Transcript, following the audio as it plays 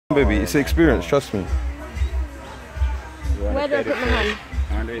Baby, it's an experience, trust me. Where do I put my hand?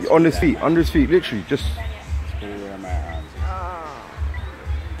 Under his feet, literally, just...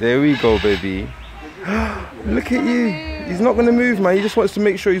 There we go, baby. Look at you. He's not going to move, man. He just wants to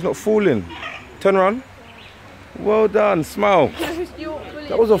make sure he's not falling. Turn around. Well done. Smile.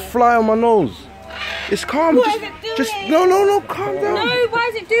 That was a fly on my nose. It's calm. What is it doing? Just no, calm down. No, why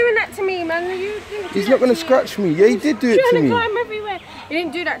is it doing that to me, man? He's not going to scratch me. Yeah, he did do it to me. Trying to climb everywhere. He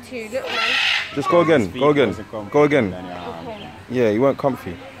didn't do that to you, little man. Just go again. Go again. Go again. Okay. Yeah, you weren't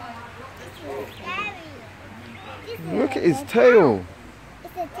comfy. Look at his tail.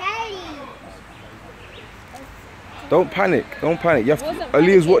 It's a teddy. Don't panic. Don't panic. You have to.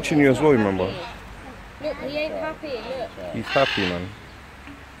 Aaliyah's watching you as well. Remember. Look, he ain't happy. Look. He's happy, man.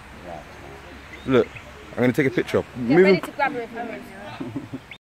 Look, I'm gonna take a picture. Get ready to grab him.